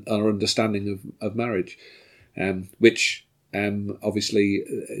our understanding of marriage, which obviously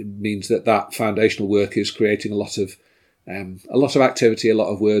means that foundational work is creating a lot of activity, a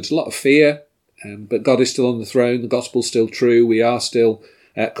lot of words, a lot of fear. But God is still on the throne. The gospel's still true. We are still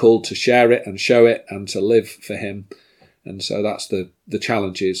called to share it and show it and to live for Him. And so that's the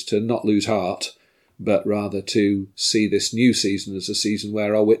challenge, is to not lose heart, but rather to see this new season as a season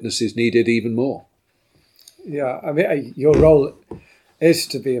where our witness is needed even more. Yeah, I mean, your role is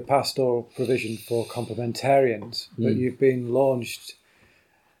to be a pastoral provision for complementarians, but you've been launched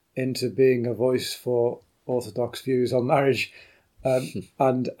into being a voice for orthodox views on marriage,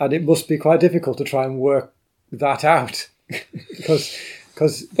 and it must be quite difficult to try and work that out because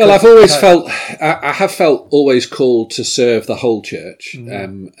I've always I have felt always called to serve the whole church.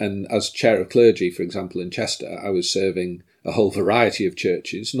 And as chair of clergy, for example, in Chester, I was serving a whole variety of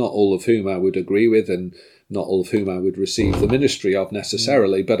churches, not all of whom I would agree with and not all of whom I would receive the ministry of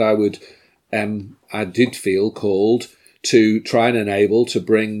necessarily, but I did feel called to try and enable to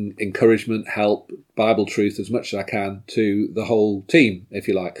bring encouragement, help, Bible truth as much as I can to the whole team, if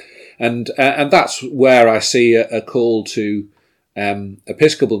you like. And that's where I see a call to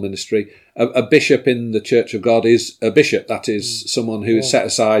Episcopal ministry. A bishop in the Church of God is a bishop. That is someone who is set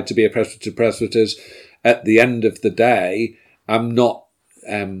aside to be a presbyter to presbyters. At the end of the day, I'm not,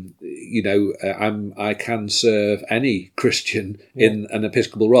 I can serve any Christian in an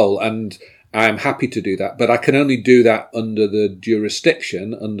Episcopal role, and I'm happy to do that. But I can only do that under the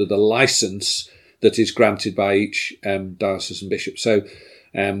jurisdiction, under the license that is granted by each diocesan bishop. So,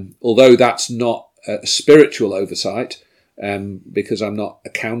 although that's not a spiritual oversight, because I'm not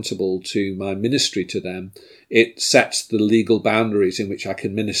accountable to my ministry to them, it sets the legal boundaries in which I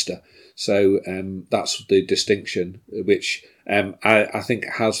can minister. So that's the distinction, which I think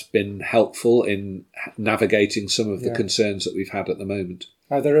has been helpful in navigating some of the concerns that we've had at the moment.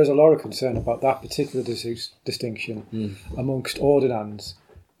 There is a lot of concern about that particular distinction amongst ordinands,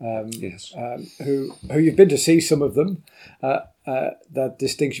 who you've been to see some of them, that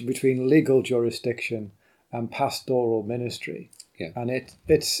distinction between legal jurisdiction and pastoral ministry. And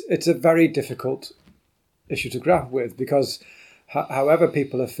it's a very difficult issue to grapple with, because however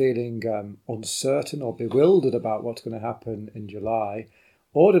people are feeling uncertain or bewildered about what's going to happen in July,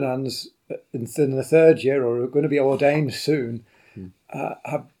 ordinands in the third year, or are going to be ordained soon,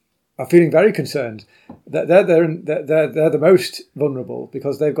 are feeling very concerned. They're the most vulnerable,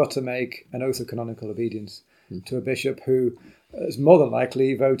 because they've got to make an oath of canonical obedience to a bishop who is more than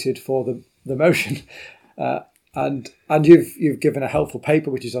likely voted for the motion. And you've given a helpful paper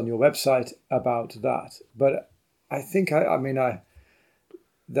which is on your website about that. But I think there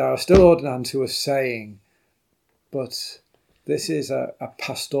are still ordinands who are saying, but this is a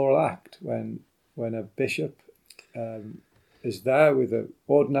pastoral act when a bishop is there with an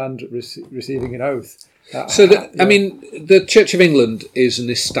ordinand receiving an oath. The Church of England is an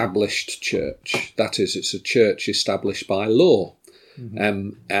established church. That is, it's a church established by law.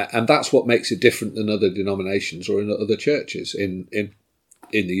 And that's what makes it different than other denominations or in other churches in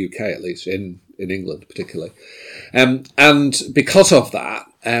the UK, at least, in England particularly. And because of that,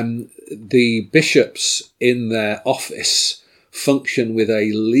 the bishops in their office function with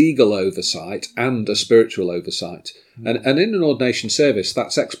a legal oversight and a spiritual oversight. And in an ordination service,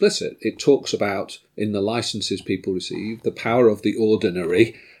 that's explicit. It talks about, in the licenses people receive, the power of the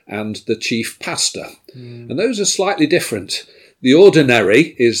ordinary and the chief pastor. And those are slightly different. The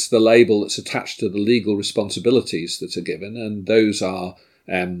ordinary is the label that's attached to the legal responsibilities that are given, and those are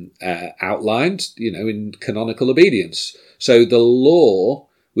outlined, in canonical obedience. So the law,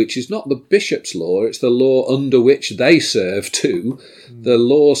 which is not the bishop's law, it's the law under which they serve too. The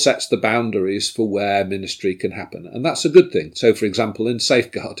law sets the boundaries for where ministry can happen, and that's a good thing. So, for example, in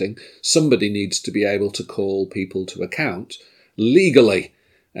safeguarding, somebody needs to be able to call people to account legally,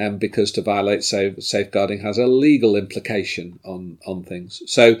 because to violate safeguarding has a legal implication on things.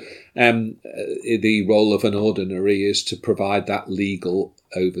 So the role of an ordinary is to provide that legal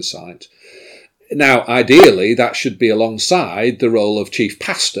oversight. Now, ideally, that should be alongside the role of chief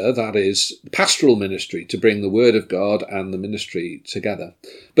pastor, that is, pastoral ministry, to bring the word of God and the ministry together.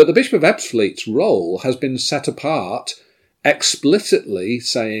 But the Bishop of Ebbsfleet's role has been set apart, explicitly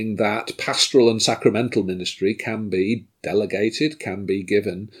saying that pastoral and sacramental ministry can be delegated, can be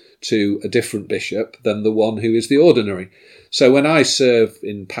given to a different bishop than the one who is the ordinary. So when I serve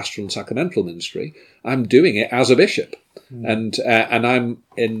in pastoral and sacramental ministry, I'm doing it as a bishop. And I'm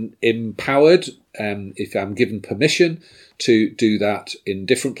empowered, if I'm given permission, to do that in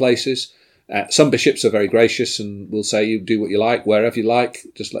different places. Some bishops are very gracious and will say, you do what you like, wherever you like,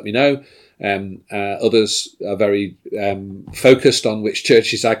 just let me know. Others are very focused on which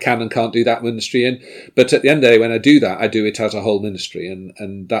churches I can and can't do that ministry in. But at the end of the day, when I do that, I do it as a whole ministry,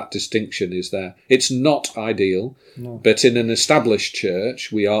 and that distinction is there. It's not ideal, but in an established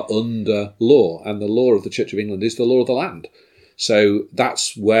church, we are under law, and the law of the Church of England is the law of the land. So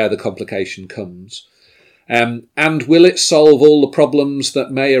that's where the complication comes. And will it solve all the problems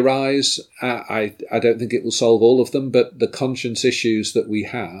that may arise? I don't think it will solve all of them, but the conscience issues that we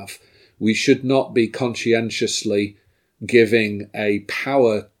have, we should not be conscientiously giving a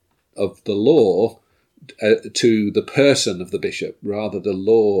power of the law to the person of the bishop. Rather, the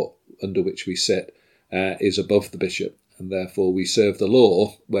law under which we sit is above the bishop, and therefore we serve the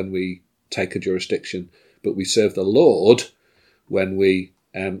law when we take a jurisdiction, but we serve the Lord when we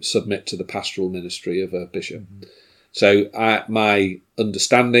submit to the pastoral ministry of a bishop. So my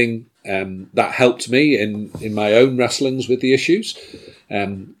understanding, that helped me in my own wrestlings with the issues.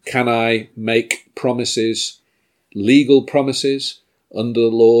 Can I make promises, legal promises, under the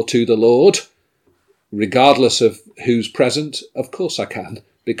law to the Lord, regardless of who's present? Of course I can,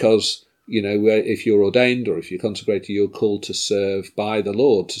 because, if you're ordained or if you're consecrated, you're called to serve by the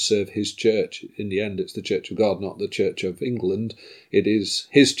Lord, to serve his church. In the end, it's the Church of God, not the Church of England. It is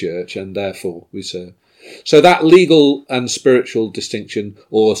his church, and therefore we serve. So that legal and spiritual distinction,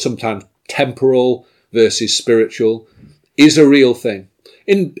 or sometimes temporal versus spiritual, is a real thing.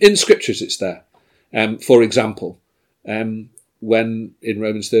 In scriptures it's there. For example, when in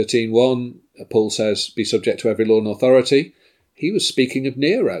Romans 13:1, Paul says, be subject to every law and authority, he was speaking of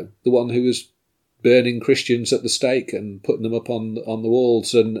Nero, the one who was burning Christians at the stake and putting them up on the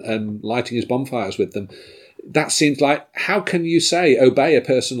walls and lighting his bonfires with them. That seems like, how can you say obey a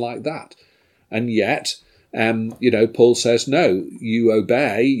person like that? And yet, Paul says, no, you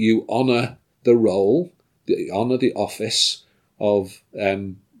obey, you honour the role, honour the office of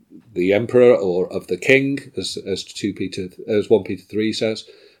the emperor or of the king, as 1 Peter 3 says,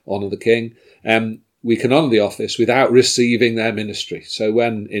 honour the king. We can honour the office without receiving their ministry. So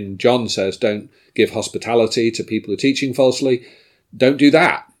when in John says, don't give hospitality to people who are teaching falsely, don't do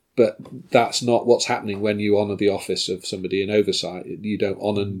that. But that's not what's happening when you honour the office of somebody in oversight. You don't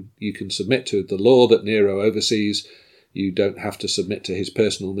honour, you can submit to the law that Nero oversees. You don't have to submit to his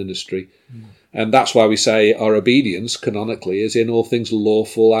personal ministry. And that's why we say our obedience canonically is in all things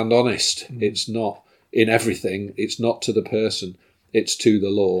lawful and honest. It's not in everything. It's not to the person. It's to the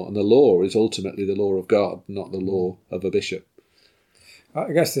law. And the law is ultimately the law of God, not the law of a bishop.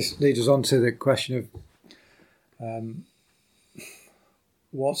 I guess this leads us on to the question of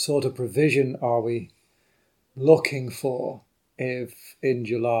what sort of provision are we looking for if in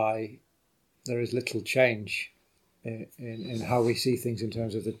July there is little change in how we see things in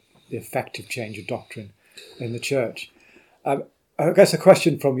terms of the effective change of doctrine in the church? I guess a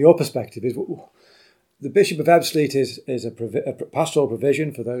question from your perspective is, the Bishop of Ebbsfleet is a pastoral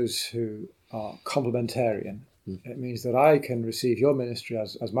provision for those who are complementarian. It means that I can receive your ministry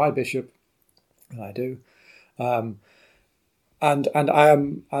as my bishop, and I do. But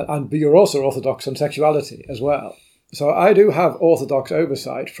you're also orthodox on sexuality as well. So I do have orthodox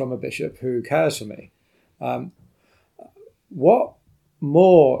oversight from a bishop who cares for me. What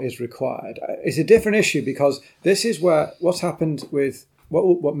more is required? It's a different issue, because this is where what's happened with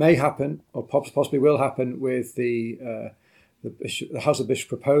what may happen, or possibly will happen with the House of Bishops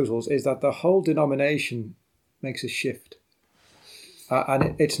proposals, is that the whole denomination makes a shift.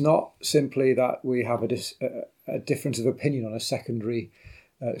 And it's not simply that we have a difference of opinion on a secondary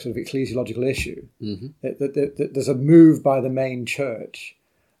sort of ecclesiological issue. There's a move by the main church,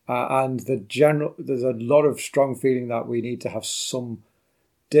 and there's a lot of strong feeling that we need to have some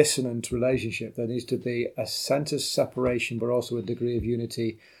dissonant relationship. There needs to be a sense of separation, but also a degree of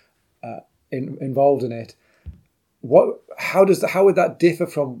unity involved in it. How would that differ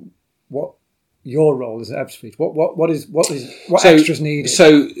from what your role is at Ebbsfleet? What extras needed?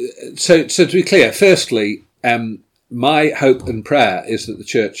 So to be clear, firstly, my hope and prayer is that the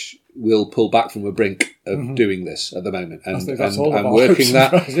church will pull back from the brink of doing this at the moment, and I'm working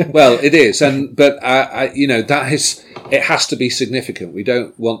that. Well, it is, but it has to be significant. We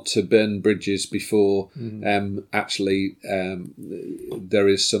don't want to burn bridges before actually there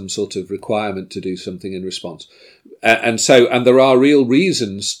is some sort of requirement to do something in response, and there are real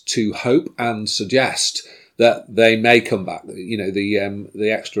reasons to hope and suggest that they may come back.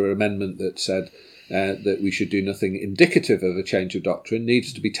 The extra amendment that said that we should do nothing indicative of a change of doctrine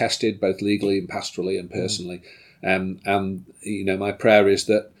needs to be tested both legally and pastorally and personally. My prayer is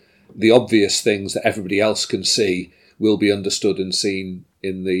that the obvious things that everybody else can see will be understood and seen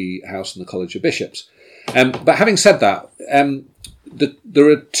in the House and the College of Bishops. But having said that, there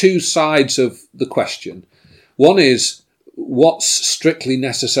are two sides of the question. One is what's strictly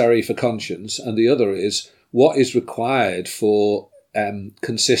necessary for conscience, and the other is what is required for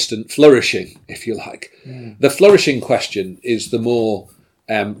consistent flourishing, if you like. The flourishing question is the more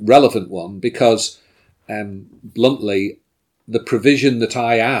relevant one, because bluntly, the provision that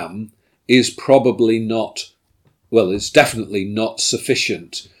I am is probably not, it's definitely not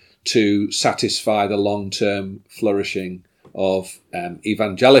sufficient to satisfy the long-term flourishing of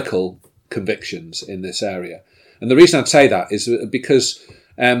evangelical convictions in this area. And the reason I'd say that is because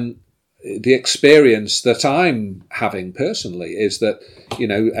the experience that I'm having personally is that,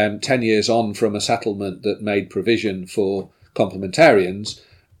 10 years on from a settlement that made provision for complementarians,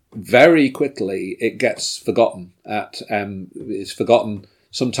 very quickly it gets forgotten. It's forgotten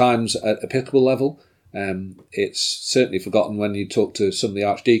sometimes at episcopal level. It's certainly forgotten when you talk to some of the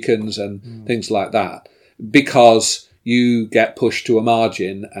archdeacons and things like that, because you get pushed to a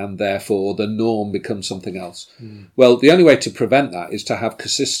margin and therefore the norm becomes something else. Well, the only way to prevent that is to have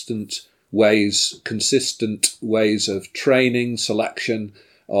consistent ways of training, selection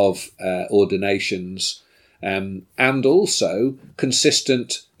of ordinations, and also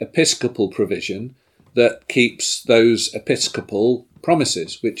consistent episcopal provision that keeps those episcopal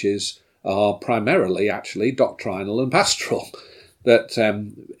promises, which are primarily actually doctrinal and pastoral. That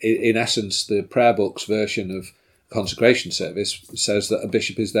in essence, the prayer book's version of consecration service says that a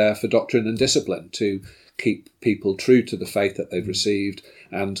bishop is there for doctrine and discipline, to keep people true to the faith that they've received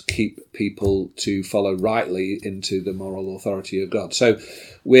and keep people to follow rightly into the moral authority of God. So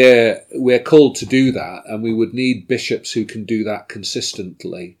we're called to do that, and we would need bishops who can do that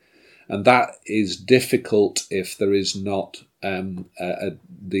consistently. And that is difficult if there is not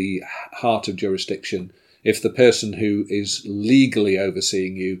the heart of jurisdiction, if the person who is legally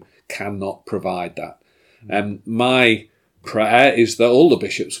overseeing you cannot provide that. My prayer is that all the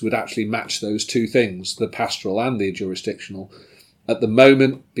bishops would actually match those two things, the pastoral and the jurisdictional. At the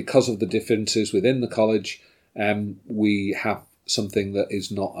moment, because of the differences within the college, we have something that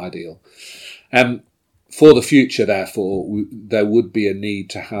is not ideal. For the future, therefore, there would be a need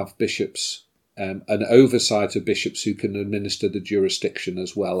to have bishops, an oversight of bishops who can administer the jurisdiction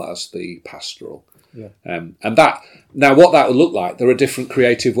as well as the pastoral. Yeah. And that, now what that would look like, there are different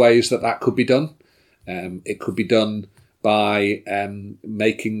creative ways that could be done. It could be done by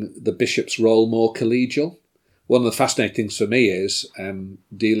making the bishop's role more collegial. One of the fascinating things for me is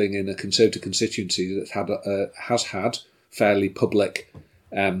dealing in a Conservative constituency that has had fairly public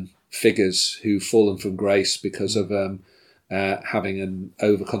figures who've fallen from grace because of having an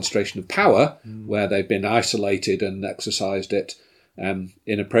over-concentration of power, where they've been isolated and exercised it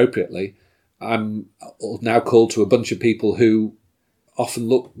inappropriately. I'm now called to a bunch of people who often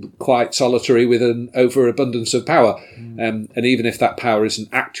look quite solitary with an overabundance of power. And even if that power isn't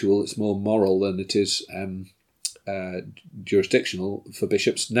actual, it's more moral than it is jurisdictional for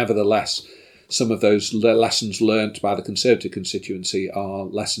bishops. Nevertheless, some of those lessons learnt by the Conservative constituency are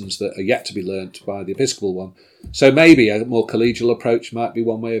lessons that are yet to be learnt by the Episcopal one. So maybe a more collegial approach might be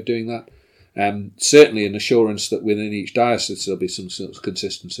one way of doing that. Certainly an assurance that within each diocese there'll be some sort of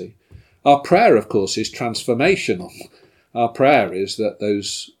consistency. Our prayer, of course, is transformational. Our prayer is that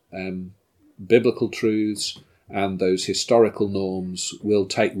those biblical truths and those historical norms will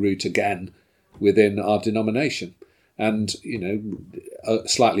take root again within our denomination. And,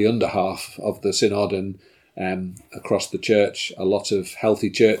 slightly under half of the synod and across the church, a lot of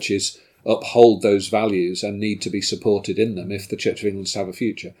healthy churches uphold those values and need to be supported in them if the Church of England is to have a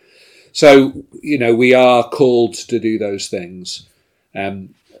future. So, we are called to do those things.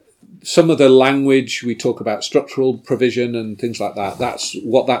 Some of the language, we talk about structural provision and things like that. That's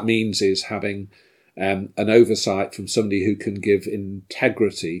what that means, is having an oversight from somebody who can give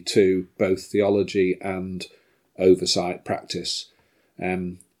integrity to both theology and oversight practice.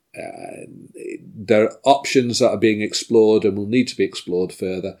 There are options that are being explored and will need to be explored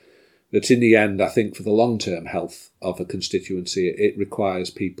further. But in the end, I think for the long-term health of a constituency, it requires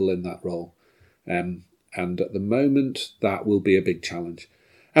people in that role. And at the moment, that will be a big challenge.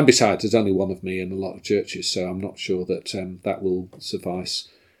 And besides, there's only one of me in a lot of churches, so I'm not sure that that will suffice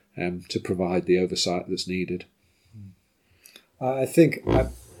to provide the oversight that's needed. I think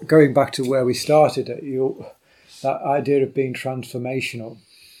going back to where we started, that idea of being transformational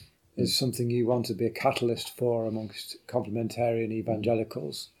is something you want to be a catalyst for amongst complementarian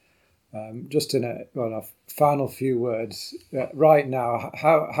evangelicals. Just in a final few words, right now,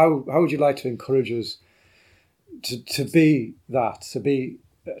 how would you like to encourage us to be that, to be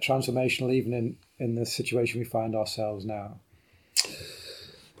transformational even in the situation we find ourselves now?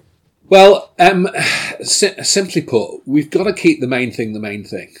 Well, simply put, we've got to keep the main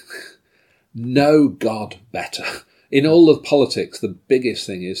thing. Know God better. In all of politics, the biggest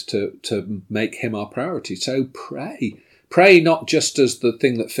thing is to make him our priority. So pray. Pray not just as the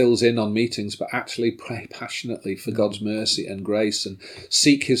thing that fills in on meetings, but actually pray passionately for God's mercy and grace and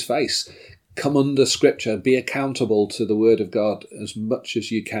seek his face. Come under Scripture, be accountable to the Word of God as much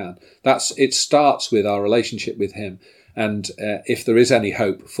as you can. It starts with our relationship with him. And if there is any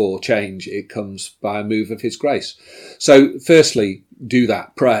hope for change, it comes by a move of his grace. So firstly, do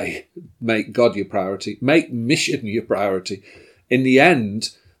that. Pray. Make God your priority. Make mission your priority. In the end,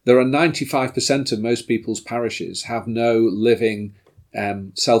 there are 95% of most people's parishes have no living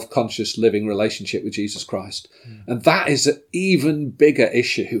self-conscious living relationship with Jesus Christ. And that is an even bigger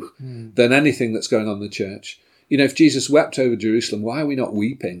issue than anything that's going on in the church. If Jesus wept over Jerusalem, why are we not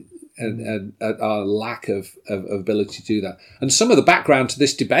weeping at our lack of ability to do that? And some of the background to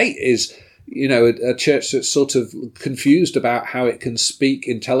this debate is, a church that's sort of confused about how it can speak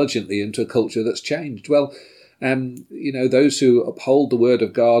intelligently into a culture that's changed. Well, those who uphold the word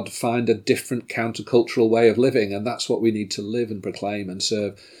of God find a different countercultural way of living, and that's what we need to live and proclaim and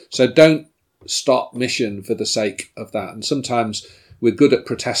serve. So don't stop mission for the sake of that. And sometimes we're good at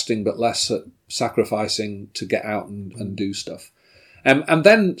protesting, but less at sacrificing to get out and do stuff. And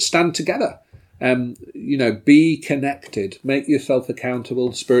then stand together. Be connected. Make yourself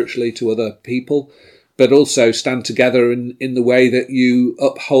accountable spiritually to other people, but also stand together in the way that you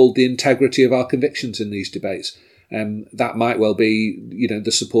uphold the integrity of our convictions in these debates. That might well be,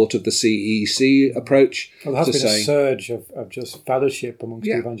 the support of the CEC approach. Well, there has been a surge of just fellowship amongst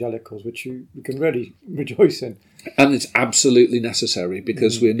evangelicals, which we can really rejoice in. And it's absolutely necessary,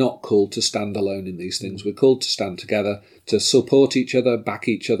 because we're not called to stand alone in these things. We're called to stand together, to support each other, back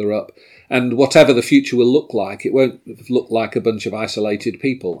each other up. And whatever the future will look like, it won't look like a bunch of isolated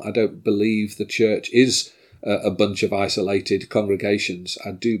people. I don't believe the church is a bunch of isolated congregations.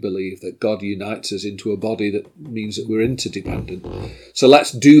 I do believe that God unites us into a body that means that we're interdependent. So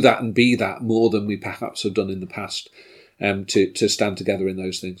let's do that and be that more than we perhaps have done in the past, to stand together in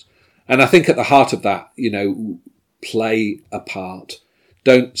those things. And I think at the heart of that, play a part.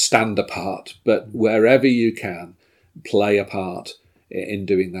 Don't stand apart, but wherever you can, play a part in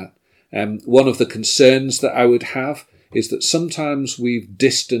doing that. One of the concerns that I would have is that sometimes we've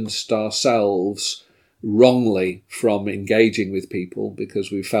distanced ourselves wrongly from engaging with people because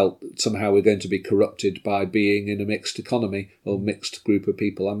we felt that somehow we're going to be corrupted by being in a mixed economy or mixed group of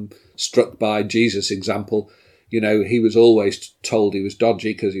people. I'm struck by Jesus' example. He was always told he was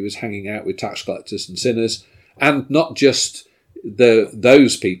dodgy because he was hanging out with tax collectors and sinners, and not just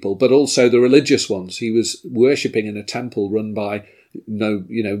those people, but also the religious ones. He was worshipping in a temple run by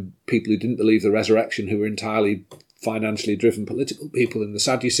people who didn't believe the resurrection, who were entirely financially driven political people in the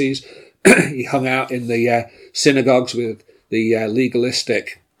Sadducees. He hung out in the synagogues with the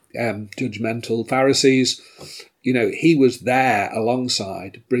legalistic, judgmental Pharisees. He was there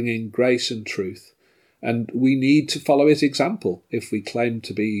alongside, bringing grace and truth. And we need to follow his example. If we claim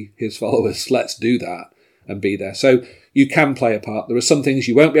to be his followers, let's do that and be there. So you can play a part. There are some things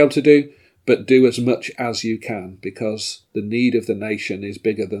you won't be able to do, but do as much as you can, because the need of the nation is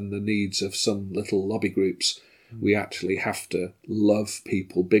bigger than the needs of some little lobby groups. We actually have to love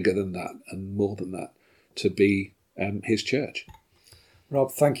people bigger than that and more than that to be his church.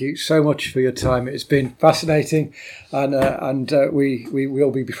 Rob, thank you so much for your time. It's been fascinating, and we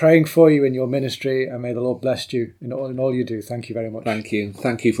will be praying for you in your ministry, and may the Lord bless you in all you do. Thank you very much. Thank you.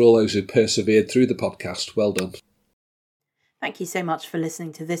 Thank you for all those who persevered through the podcast. Well done. Thank you so much for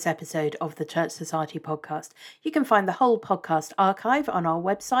listening to this episode of the Church Society podcast. You can find the whole podcast archive on our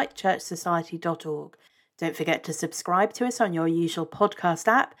website, churchsociety.org. Don't forget to subscribe to us on your usual podcast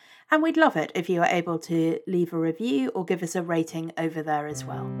app, and we'd love it if you are able to leave a review or give us a rating over there as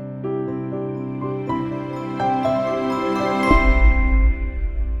well.